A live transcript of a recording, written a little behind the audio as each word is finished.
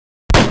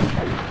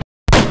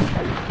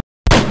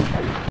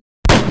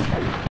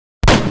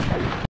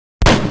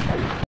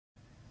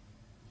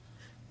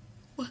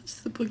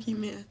was the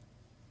boogeyman.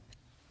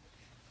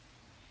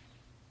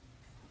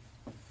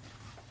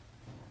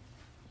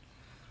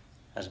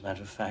 As a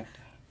matter of fact,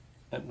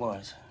 it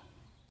was.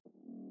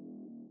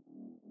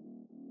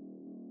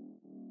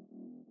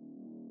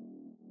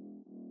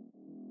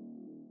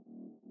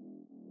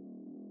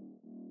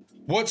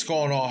 What's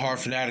going on, horror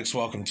fanatics?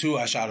 Welcome to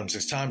I Shot Him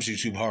 6 Times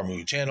YouTube horror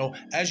movie channel.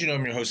 As you know,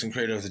 I'm your host and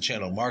creator of the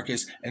channel,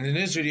 Marcus, and in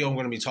this video I'm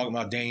going to be talking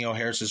about Danielle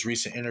Harris's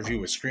recent interview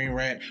with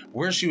Screenrant,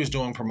 where she was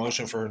doing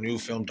promotion for her new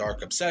film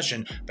Dark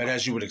Obsession, but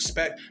as you would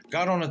expect,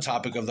 got on the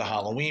topic of the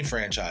Halloween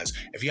franchise.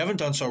 If you haven't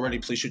done so already,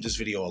 please shoot this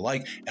video a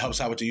like. It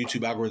helps out with the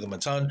YouTube algorithm a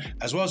ton,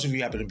 as well as if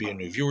you happen to be a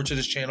new viewer to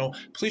this channel,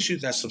 please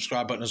shoot that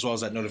subscribe button as well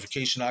as that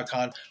notification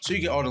icon so you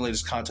get all the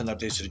latest content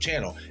updates to the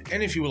channel.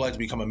 And if you would like to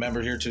become a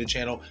member here to the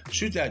channel,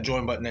 shoot that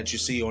join button that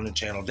you see on the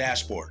channel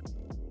dashboard.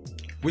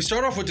 We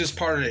start off with this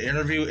part of the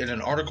interview in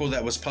an article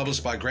that was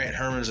published by Grant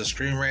Herman's A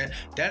Screenrant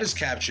that is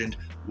captioned,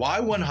 "Why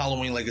one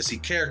Halloween Legacy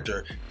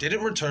character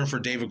didn't return for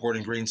David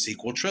Gordon Green's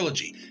sequel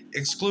trilogy.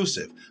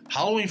 Exclusive.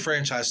 Halloween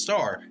franchise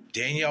star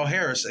Danielle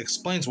Harris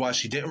explains why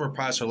she didn't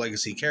reprise her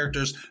legacy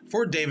characters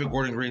for David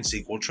Gordon Green's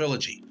sequel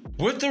trilogy."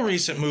 With the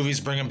recent movies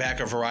bringing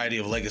back a variety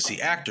of legacy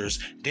actors,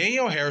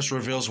 Danielle Harris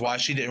reveals why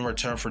she didn't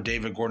return for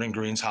David Gordon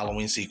Green's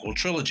Halloween sequel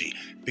trilogy.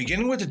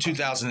 Beginning with the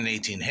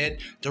 2018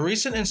 hit, the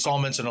recent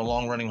installments in a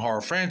long-running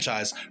horror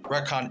franchise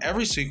retconned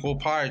every sequel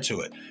prior to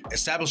it,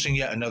 establishing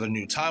yet another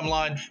new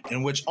timeline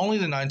in which only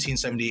the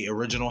 1978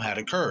 original had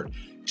occurred.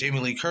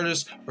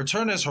 Jamieleecurtis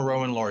returned as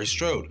heroine Laurie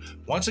Strode,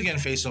 once again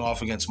facing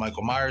off against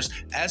Michael Myers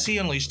as he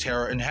unleashed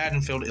terror in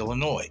Haddonfield,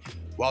 Illinois.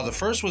 While the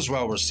first was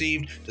well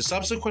received, the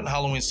subsequent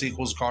Halloween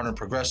sequels garnered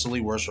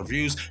progressively worse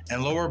reviews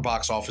and lower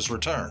box office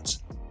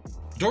returns.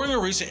 During a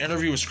recent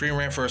interview with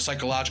Screenrant for a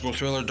psychological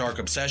thriller Dark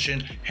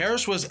Obsession,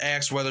 Harris was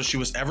asked whether she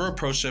was ever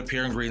approached to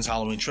appear in Green's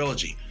Halloween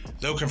trilogy.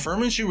 Though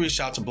confirming she reached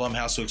out to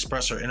Blumhouse to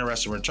express her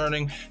interest in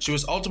returning, she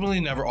was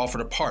ultimately never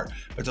offered a part,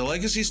 but the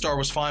legacy star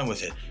was fine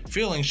with it,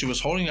 feeling she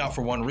was holding out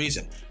for one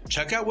reason.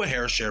 Check out what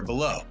Harris shared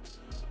below.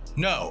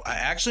 "No, I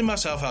actually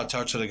myself had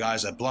touched to the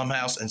guys at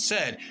Blumhouse and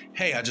said,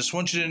 hey, I just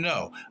want you to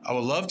know, I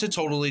would love to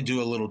totally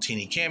do a little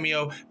teeny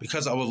cameo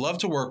because I would love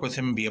to work with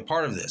him and be a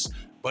part of this.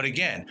 But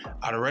again,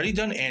 I'd already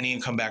done Annie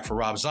and come back for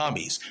Rob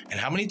Zombies, and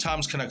how many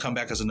times can I come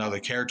back as another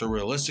character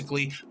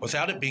realistically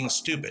without it being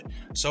stupid?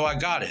 So I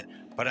got it.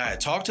 But I had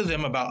talked to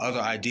them about other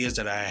ideas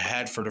that I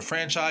had for the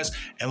franchise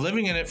and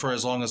living in it for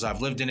as long as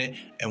I've lived in it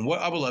and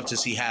what I would love to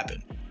see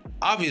happen.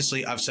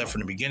 Obviously, I've said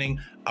from the beginning,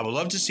 I would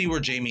love to see where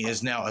Jamie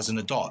is now as an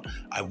adult.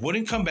 I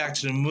wouldn't come back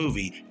to the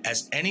movie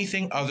as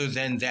anything other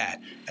than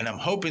that, and I'm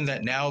hoping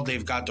that now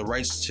they've got the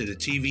rights to the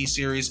TV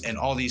series and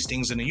all these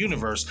things in the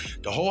universe,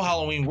 the whole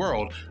Halloween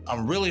world,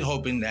 I'm really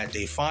hoping that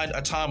they find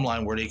a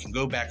timeline where they can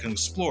go back and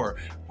explore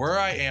where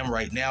I am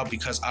right now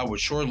because I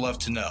would sure love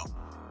to know."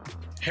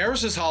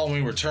 Harris's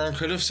Halloween return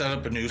could have set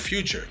up a new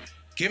future.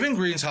 Given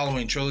Green's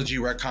Halloween trilogy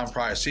retcon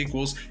prior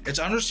sequels, it's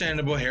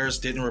understandable Harris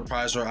didn't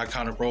reprise her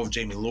iconic role of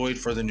Jamielloyd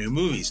for the new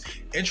movies.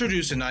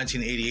 Introduced in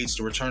 1988's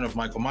The Return of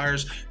Michael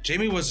Myers,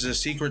 Jamie was the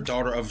secret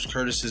daughter of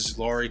Curtis's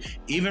Laurie,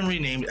 even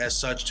renamed as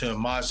such to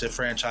homage the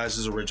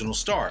franchise's original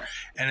star,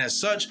 and as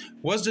such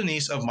was the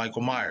niece of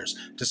Michael Myers.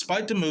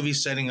 Despite the movie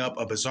setting up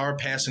a bizarre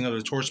passing of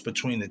the torch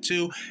between the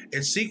two,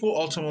 its sequel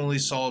ultimately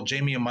saw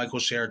Jamie and Michael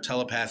share a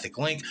telepathic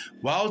link,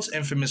 while its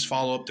infamous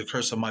follow-up, The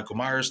Curse of Michael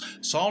Myers,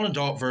 saw an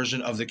adult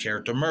version of the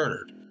character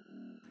murdered.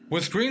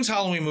 With Green's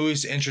Halloween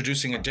movies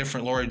introducing a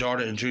different Laurie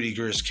daughter and Judy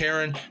Greer's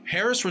Karen,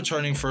 Harris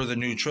returning for the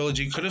new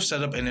trilogy could have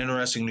set up an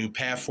interesting new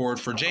path forward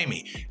for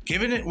Jamie.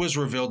 Given it was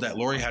revealed that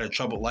Laurie had a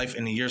troubled life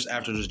in the years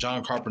after the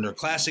John Carpenter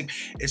classic,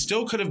 it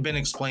still could have been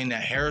explained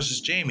that Harris's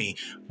Jamie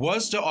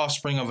was the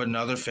offspring of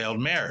another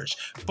failed marriage,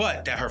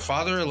 but that her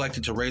father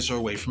elected to raise her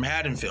away from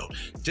Haddonfield.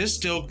 This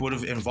still would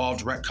have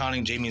involved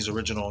retconning Jamie's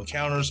original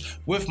encounters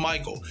with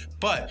Michael,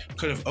 but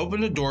could have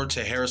opened the door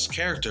to Harris'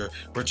 character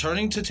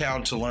returning to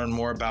town to learn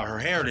more about her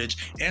heritage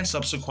and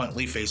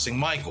subsequently facing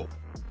Michael.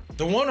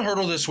 The one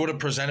hurdle this would have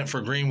presented for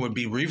Green would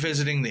be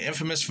revisiting the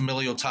infamous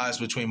familial ties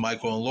between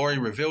Michael and Laurie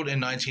revealed in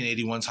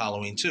 1981's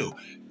Halloween 2.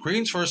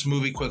 Green's first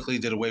movie quickly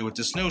did away with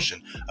this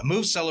notion, a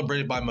move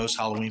celebrated by most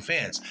Halloween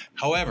fans.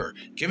 However,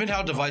 given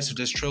how divisive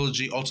this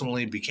trilogy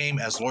ultimately became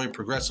as Laurie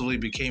progressively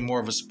became more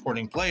of a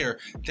supporting player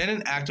than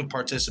an active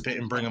participant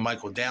in bringing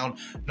Michael down,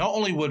 not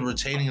only would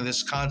retaining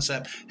this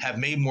concept have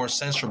made more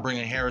sense for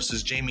bringing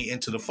Harris's Jamie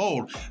into the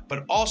fold,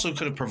 but also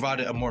could have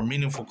provided a more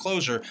meaningful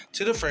closure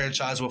to the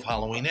franchise with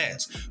Halloween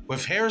Ends.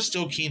 With Harris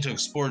still keen to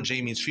explore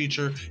Jamie's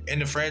future in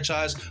the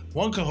franchise,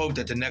 one can hope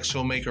that the next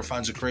filmmaker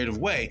finds a creative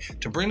way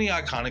to bring the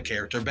iconic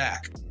character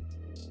back.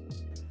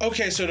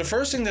 Okay, so the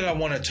first thing that I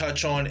want to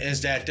touch on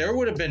is that there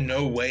would have been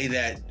no way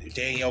that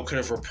Danielle could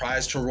have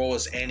reprised her role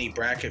as Annie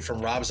Brackett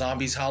from Rob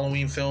Zombie's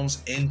Halloween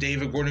films in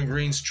David Gordon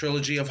Green's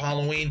trilogy of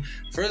Halloween,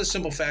 for the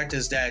simple fact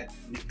is that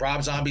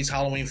Rob Zombie's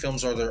Halloween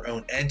films are their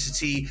own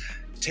entity,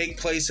 take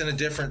place in a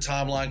different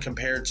timeline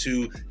compared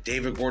to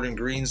David Gordon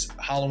Green's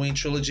Halloween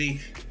trilogy.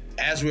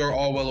 As we are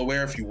all well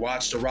aware, if you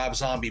watch the Rob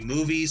Zombie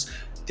movies,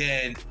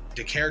 then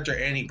the character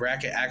Annie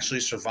Brackett actually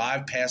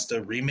survived past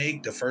the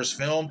remake, the first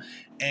film.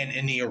 And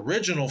in the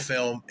original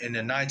film, in the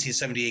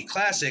 1978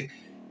 classic,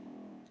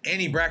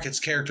 Annie Brackett's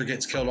character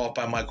gets killed off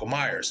by Michael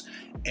Myers.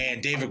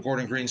 And David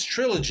Gordon Green's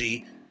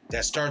trilogy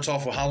that starts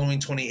off with Halloween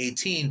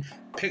 2018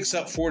 picks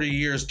up 40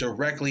 years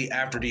directly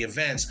after the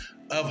events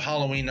of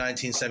Halloween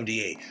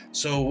 1978.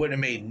 So it would have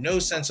made no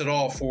sense at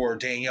all for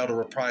Danielle to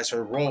reprise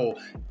her role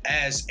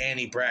as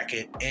Annie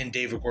Brackett in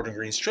David Gordon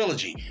Green's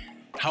trilogy.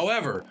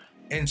 However,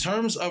 in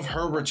terms of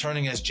her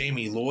returning as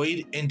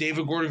Jamielloyd in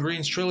David Gordon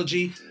Green's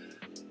trilogy,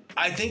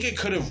 I think it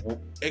could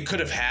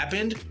have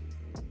happened.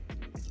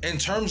 In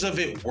terms of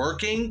it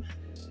working,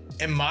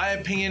 in my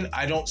opinion,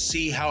 I don't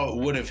see how it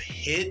would have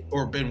hit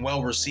or been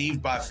well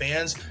received by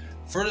fans.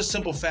 For the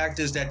simple fact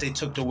is that they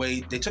took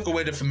away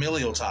the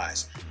familial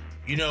ties.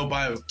 You know,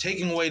 by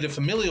taking away the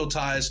familial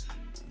ties,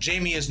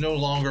 Jamie is no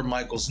longer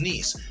Michael's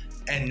niece.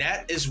 And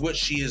that is what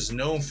she is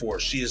known for.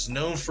 She is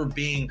known for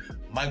being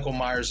Michael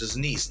Myers'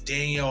 niece.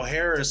 Danielle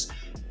Harris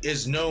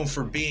is known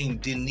for being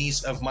the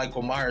niece of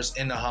Michael Myers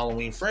in the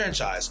Halloween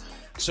franchise.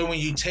 So when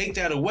you take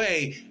that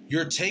away,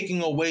 you're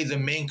taking away the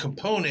main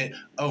component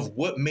of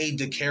what made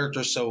the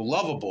character so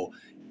lovable.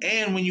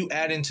 And when you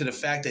add into the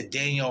fact that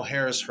Danielle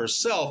Harris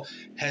herself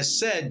has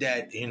said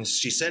that, and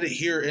she said it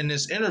here in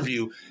this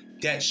interview,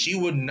 that she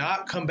would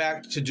not come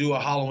back to do a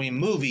Halloween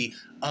movie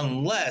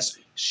unless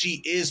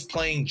she is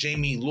playing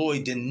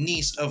Jamielloyd, the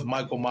niece of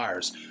Michael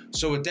Myers.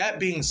 So with that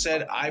being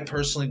said, I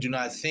personally do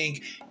not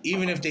think,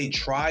 even if they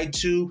tried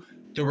to,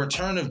 the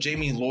return of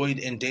Jamielloyd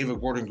in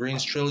David Gordon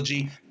Green's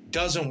trilogy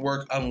doesn't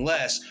work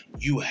unless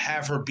you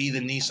have her be the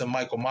niece of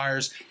Michael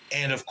Myers.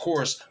 And of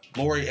course,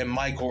 Laurie and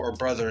Michael are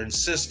brother and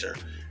sister.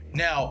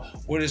 Now,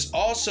 what is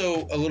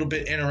also a little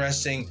bit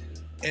interesting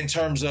in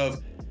terms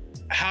of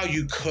how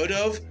you could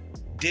have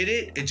did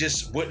it, it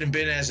just wouldn't have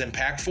been as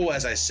impactful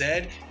as I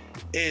said,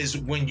 is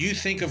when you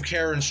think of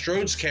Karen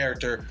Strode's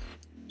character,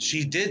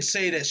 she did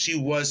say that she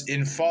was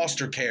in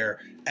foster care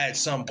at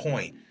some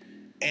point.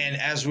 And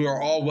as we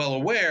are all well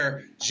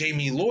aware,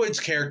 Jamielloyd's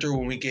character,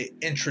 when we get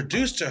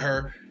introduced to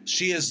her,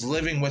 she is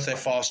living with a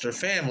foster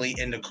family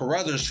in the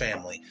Carruthers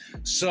family.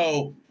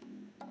 So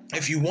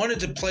if you wanted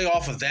to play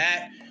off of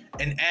that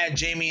and add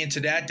Jamie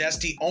into that, that's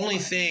the only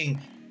thing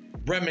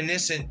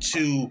reminiscent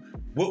to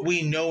what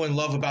we know and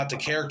love about the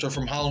character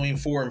from Halloween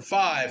 4 and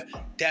 5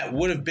 that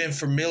would have been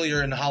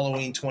familiar in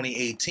Halloween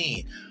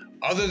 2018.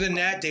 Other than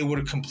that, they would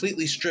have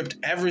completely stripped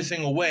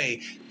everything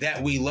away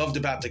that we loved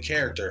about the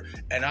character.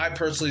 And I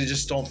personally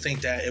just don't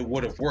think that it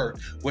would have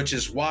worked, which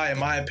is why, in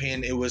my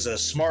opinion, it was a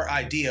smart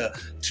idea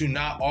to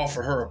not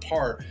offer her a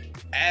part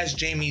as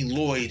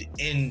Jamielloyd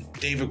in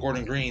David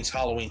Gordon Green's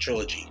Halloween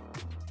trilogy.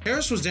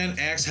 Harris was then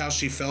asked how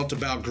she felt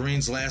about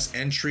Green's last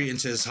entry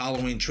into his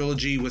Halloween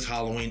trilogy with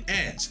Halloween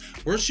Ends,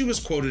 where she was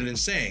quoted in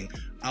saying,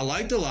 "I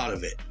liked a lot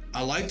of it.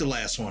 I liked the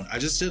last one. I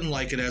just didn't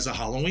like it as a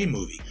Halloween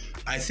movie.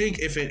 I think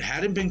if it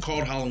hadn't been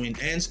called Halloween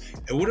Ends,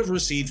 it would have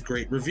received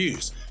great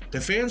reviews. The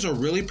fans are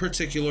really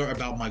particular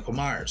about Michael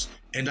Myers,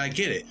 and I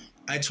get it.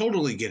 I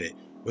totally get it.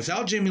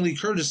 Without Jamie Lee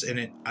Curtis in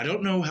it, I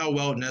don't know how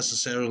well it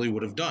necessarily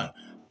would have done,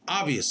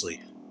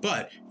 obviously,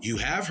 but you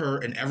have her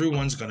and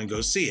everyone's gonna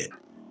go see it."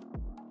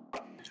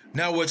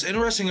 Now, what's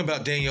interesting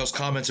about Danielle's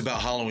comments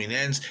about Halloween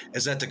Ends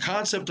is that the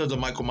concept of the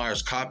Michael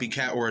Myers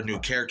copycat or a new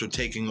character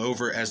taking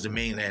over as the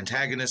main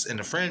antagonist in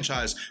the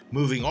franchise,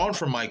 moving on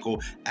from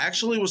Michael,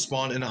 actually was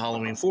spawned in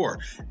Halloween 4,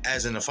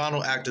 as in the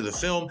final act of the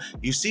film,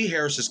 you see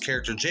Harris's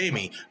character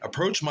Jamie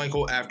approach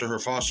Michael after her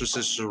foster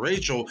sister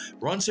Rachel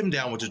runs him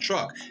down with a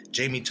truck.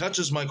 Jamie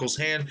touches Michael's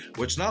hand,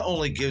 which not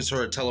only gives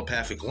her a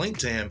telepathic link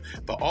to him,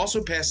 but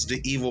also passes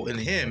the evil in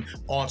him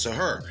onto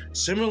her,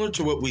 similar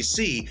to what we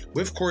see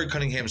with Corey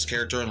Cunningham's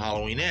character in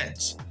Halloween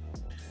Ends.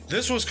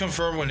 This was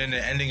confirmed when in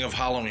the ending of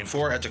Halloween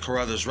 4 at the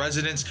Carruthers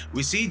residence,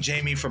 we see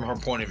Jamie from her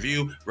point of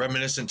view,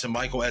 reminiscent to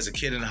Michael as a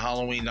kid in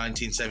Halloween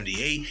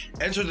 1978,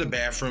 enter the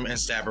bathroom and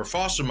stab her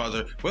foster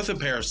mother with a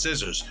pair of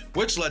scissors,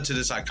 which led to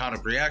this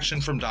iconic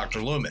reaction from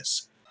Dr.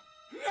 Loomis.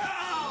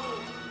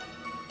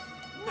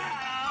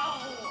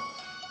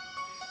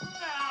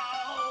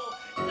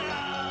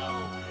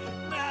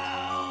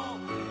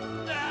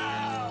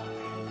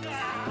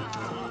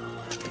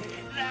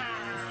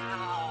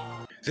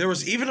 There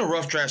was even a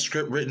rough draft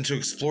script written to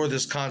explore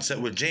this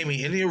concept with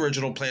Jamie in the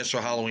original plans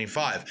for Halloween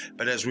 5,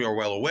 but as we are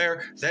well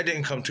aware, that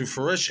didn't come to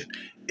fruition.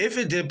 If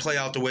it did play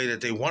out the way that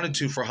they wanted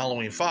to for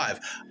Halloween 5,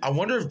 I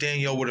wonder if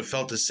Danielle would have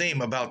felt the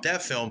same about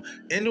that film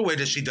in the way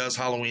that she does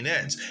Halloween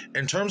Ends,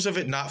 in terms of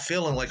it not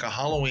feeling like a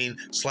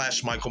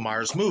Halloween/Michael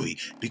Myers movie,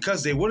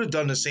 because they would have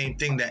done the same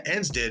thing that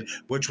Ends did,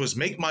 which was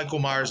make Michael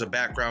Myers a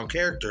background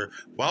character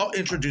while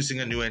introducing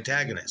a new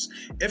antagonist.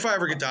 If I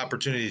ever get the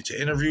opportunity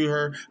to interview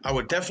her, I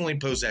would definitely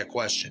pose that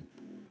question.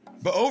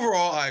 But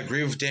overall, I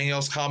agree with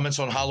Danielle's comments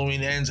on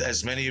Halloween Ends.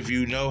 As many of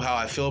you know how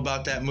I feel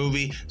about that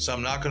movie, so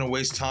I'm not going to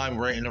waste time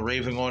ranting and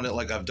raving on it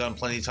like I've done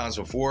plenty of times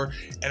before.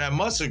 And I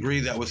must agree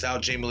that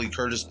without Jamie Lee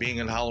Curtis being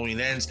in Halloween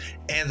Ends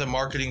and the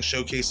marketing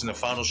showcase in the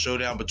final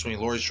showdown between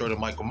Laurie Strode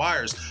and Michael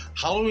Myers,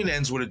 Halloween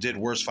Ends would have did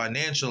worse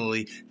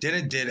financially than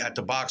it did at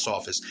the box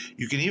office.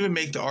 You can even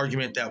make the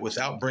argument that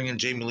without bringing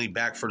Jamie Lee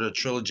back for the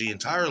trilogy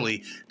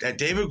entirely, that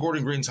David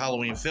Gordon Green's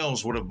Halloween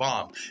films would have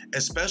bombed,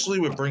 especially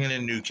with bringing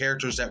in new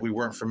characters that we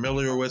weren't familiar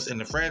with in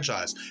the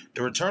franchise.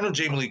 The return of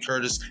Jamie Lee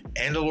Curtis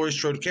and the Laurie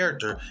Strode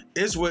character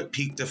is what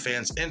piqued the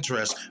fans'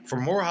 interest for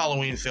more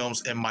Halloween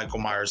films and Michael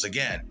Myers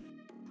again.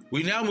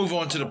 We now move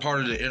on to the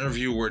part of the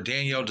interview where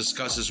Danielle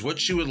discusses what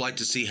she would like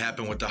to see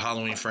happen with the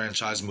Halloween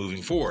franchise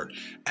moving forward.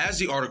 As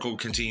the article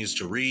continues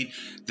to read,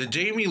 the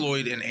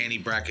Jamielloyd and Annie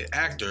Brackett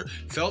actor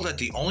felt that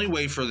the only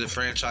way for the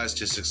franchise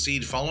to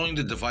succeed following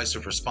the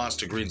divisive response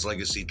to Green's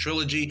Legacy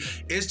trilogy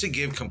is to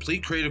give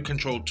complete creative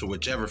control to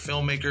whichever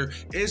filmmaker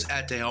is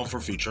at the helm for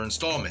future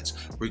installments,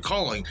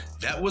 recalling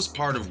that was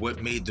part of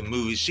what made the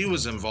movies she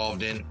was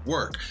involved in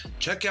work.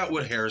 Check out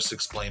what Harris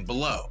explained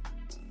below.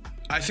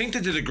 I think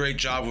they did a great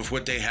job with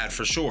what they had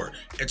for sure.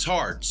 It's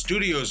hard.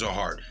 Studios are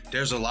hard.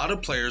 There's a lot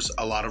of players,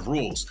 a lot of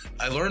rules.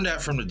 I learned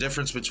that from the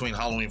difference between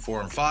Halloween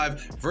 4 and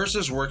 5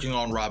 versus working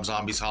on Rob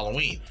Zombie's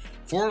Halloween.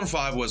 4 and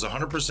 5 was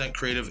 100%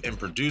 creative and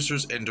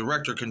producers and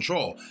director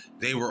control.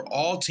 They were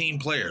all team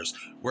players,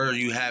 where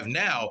you have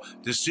now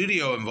the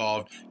studio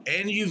involved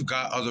and you've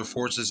got other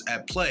forces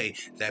at play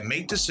that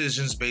make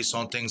decisions based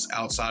on things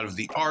outside of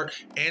the art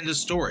and the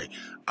story.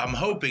 I'm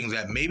hoping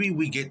that maybe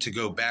we get to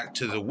go back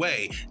to the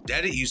way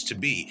that it used to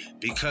be,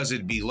 because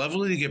it'd be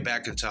lovely to get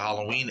back into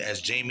Halloween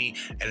as Jamie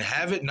and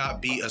have it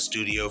not be a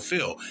studio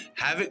feel.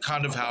 Have it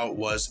kind of how it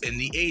was in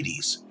the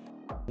 80s.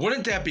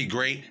 Wouldn't that be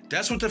great?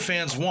 That's what the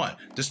fans want.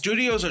 The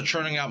studios are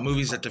churning out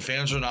movies that the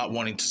fans are not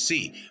wanting to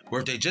see,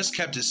 where if they just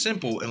kept it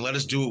simple and let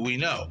us do what we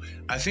know.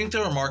 I think they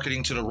were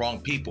marketing to the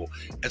wrong people.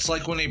 It's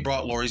like when they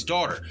brought Laurie's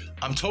daughter.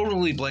 I'm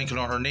totally blanking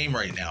on her name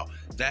right now.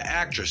 That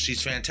actress,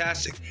 she's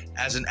fantastic.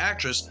 As an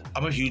actress,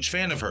 I'm a huge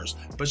fan of hers,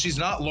 but she's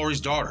not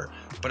Laurie's daughter.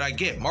 But I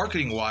get,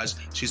 marketing-wise,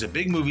 she's a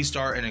big movie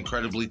star and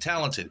incredibly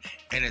talented,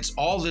 and it's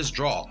all this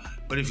draw.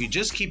 But if you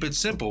just keep it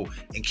simple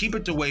and keep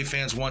it the way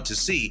fans want to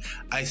see,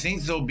 I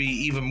think they'll be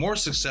even more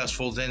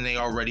successful than they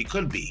already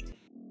could be.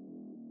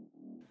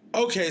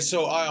 Okay,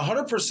 so I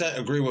 100%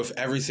 agree with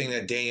everything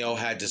that Danielle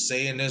had to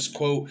say in this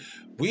quote.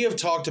 We have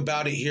talked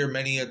about it here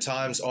many a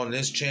times on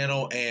this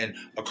channel and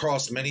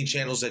across many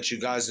channels that you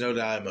guys know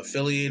that I'm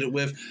affiliated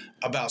with,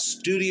 about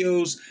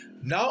studios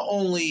not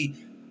only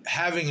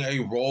having a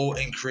role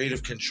in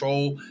creative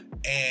control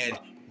and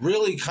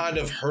really kind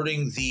of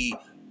hurting the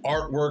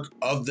artwork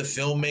of the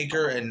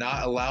filmmaker and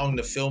not allowing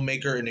the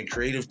filmmaker and the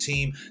creative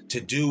team to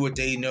do what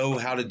they know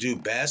how to do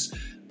best,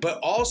 but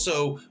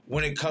also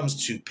when it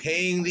comes to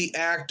paying the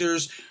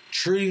actors,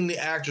 treating the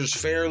actors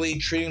fairly,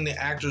 treating the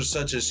actors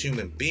such as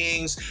human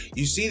beings.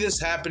 You see this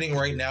happening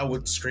right now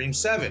with Scream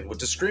 7, with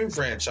the Scream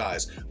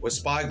franchise, with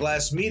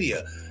Spyglass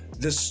Media.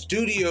 The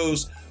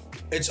studios,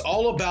 it's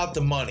all about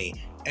the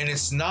money, and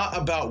it's not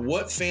about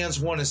what fans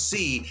want to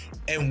see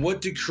and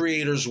what the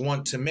creators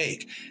want to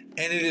make.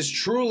 And it is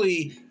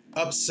truly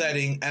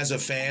upsetting as a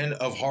fan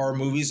of horror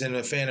movies and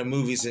a fan of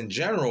movies in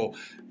general,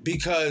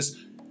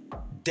 because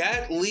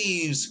that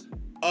leaves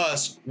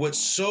us with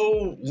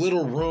so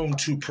little room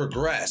to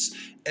progress,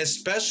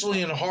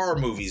 especially in horror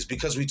movies,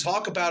 because we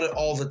talk about it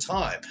all the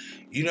time.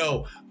 You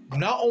know,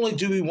 not only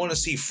do we want to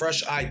see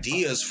fresh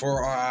ideas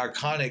for our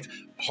iconic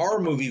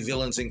horror movie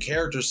villains and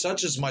characters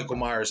such as Michael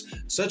Myers,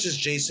 such as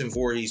Jason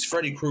Voorhees,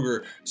 Freddy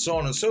Krueger, so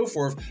on and so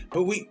forth,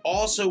 but we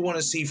also want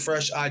to see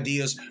fresh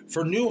ideas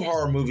for new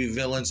horror movie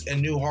villains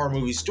and new horror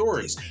movie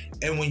stories.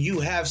 And when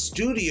you have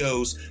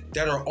studios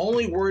that are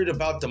only worried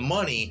about the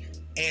money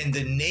and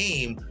the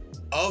name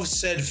of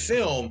said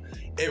film,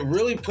 it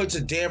really puts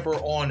a damper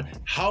on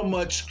how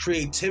much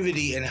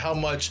creativity and how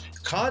much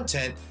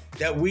content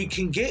that we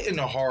can get in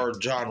the horror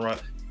genre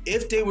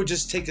if they would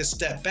just take a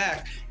step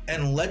back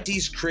and let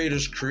these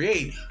creators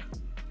create.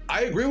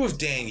 I agree with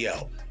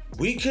Danielle.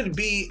 We could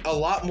be a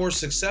lot more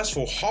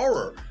successful.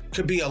 Horror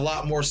could be a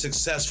lot more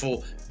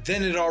successful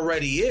than it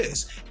already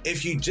is.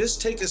 If you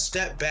just take a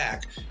step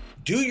back,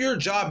 do your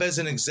job as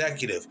an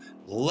executive,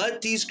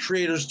 let these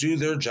creators do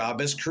their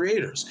job as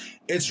creators.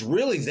 It's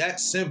really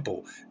that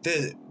simple.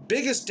 The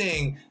biggest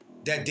thing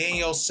that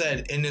Danielle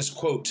said in this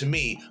quote to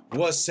me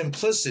was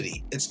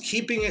simplicity. It's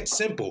keeping it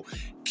simple,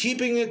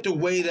 keeping it the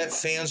way that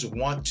fans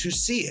want to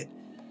see it.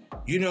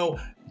 You know,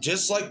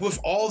 just like with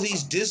all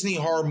these Disney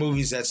horror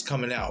movies that's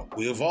coming out,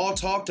 we have all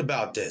talked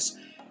about this.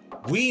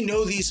 We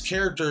know these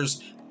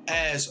characters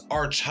as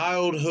our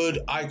childhood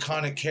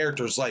iconic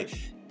characters, like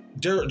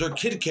they're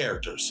kid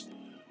characters.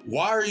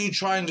 Why are you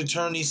trying to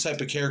turn these type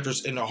of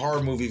characters into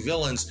horror movie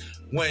villains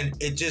when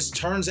it just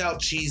turns out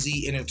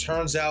cheesy and it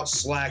turns out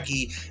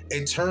slacky?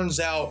 It turns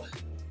out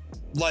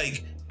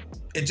like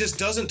it just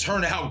doesn't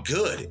turn out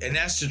good. And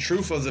that's the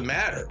truth of the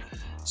matter.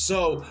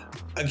 So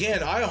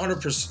again, I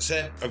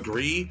 100%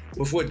 agree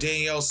with what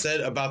Danielle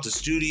said about the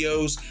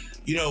studios.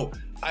 You know,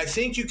 I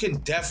think you can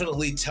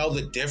definitely tell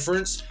the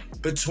difference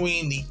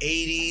between the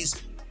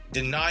 80s,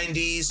 the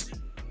 90s,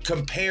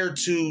 compared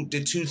to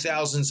the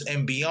 2000s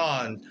and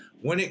beyond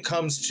when it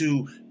comes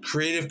to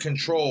creative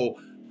control.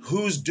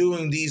 Who's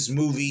doing these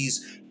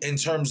movies in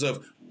terms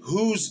of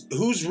who's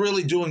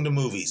really doing the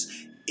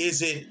movies?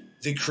 Is it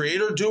the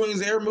creator doing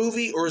their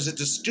movie, or is it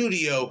the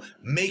studio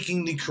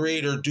making the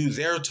creator do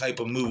their type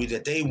of movie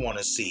that they want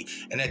to see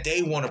and that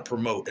they want to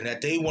promote and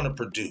that they want to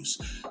produce?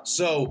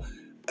 So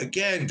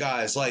again,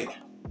 guys, like,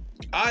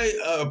 I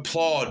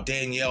applaud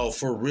Danielle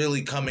for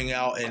really coming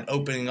out and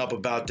opening up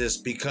about this,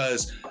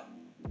 because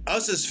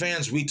us as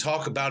fans, we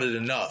talk about it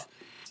enough.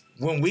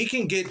 When we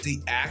can get the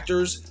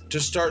actors to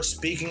start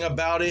speaking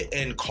about it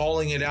and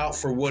calling it out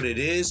for what it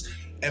is,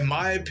 in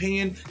my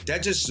opinion,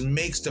 that just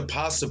makes the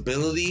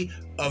possibility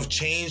of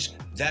change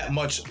that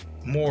much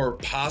more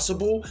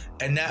possible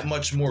and that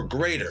much more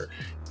greater.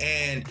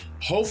 And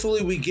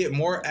hopefully we get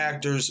more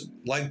actors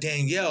like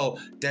Danielle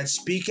that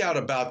speak out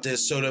about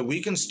this, so that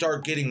we can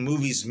start getting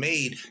movies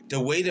made the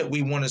way that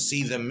we want to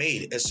see them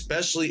made,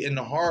 especially in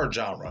the horror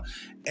genre.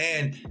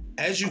 And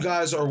as you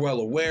guys are well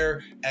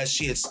aware, as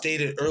she had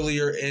stated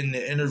earlier in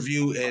the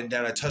interview and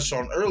that I touched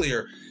on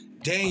earlier,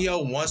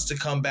 Danielle wants to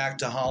come back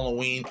to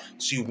Halloween.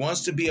 She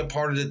wants to be a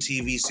part of the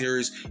TV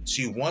series.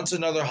 She wants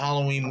another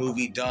Halloween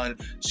movie done.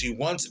 She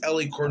wants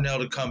Elliecornell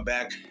to come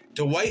back.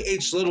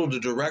 Dwighthlittle, the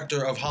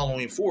director of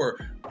Halloween 4,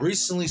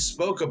 recently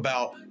spoke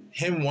about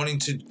him wanting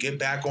to get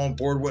back on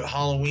board with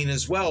Halloween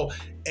as well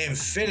and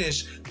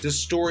finish the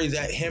story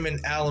that him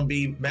and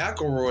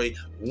alanbmcelroy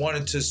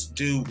wanted to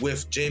do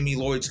with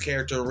Jamielloyd's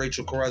character and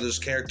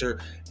rachelcarruthers' character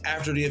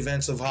after the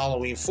events of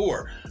Halloween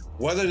 4.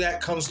 Whether that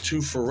comes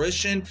to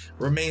fruition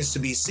remains to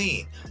be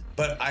seen.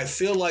 But I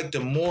feel like the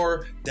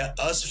more that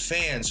us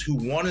fans who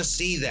want to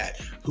see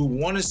that, who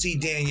want to see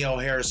Danielle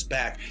Harris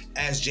back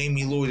as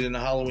Jamielloyd in the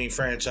Halloween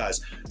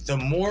franchise, the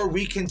more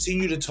we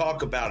continue to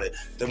talk about it,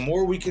 the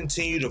more we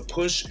continue to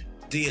push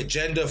the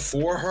agenda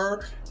for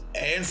her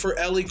and for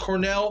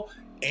Elliecornell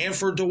and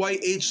for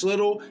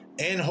Dwighthlittle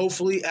and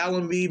hopefully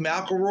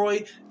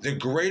alanbmcelroy, the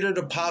greater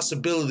the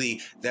possibility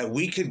that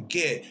we could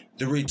get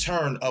the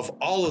return of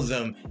all of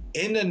them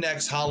in the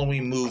next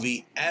Halloween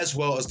movie, as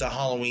well as the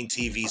Halloween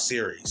TV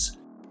series.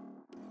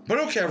 But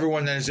okay,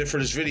 everyone, that is it for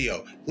this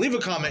video. Leave a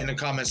comment in the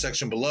comment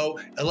section below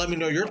and let me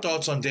know your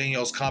thoughts on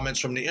Danielle's comments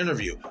from the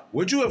interview.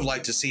 Would you have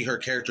liked to see her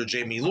character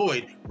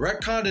Jamielloyd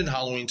retconned in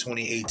Halloween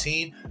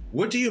 2018?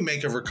 What do you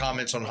make of her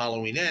comments on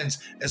Halloween Ends,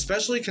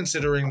 especially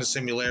considering the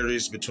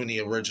similarities between the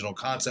original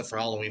concept for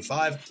Halloween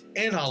 5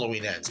 and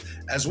Halloween Ends?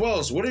 As well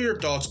as, what are your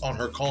thoughts on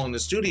her calling the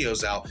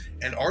studios out,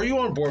 and are you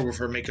on board with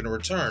her making a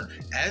return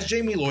as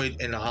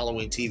Jamielloyd in the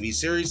Halloween TV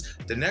series,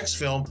 the next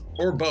film,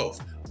 or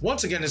both?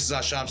 Once again, this is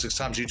Asham 6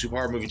 Times YouTube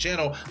Horror Movie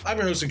Channel. I'm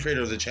your host and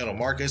creator of the channel,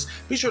 Marcus.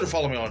 Be sure to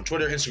follow me on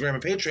Twitter, Instagram,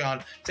 and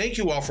Patreon. Thank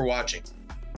you all for watching.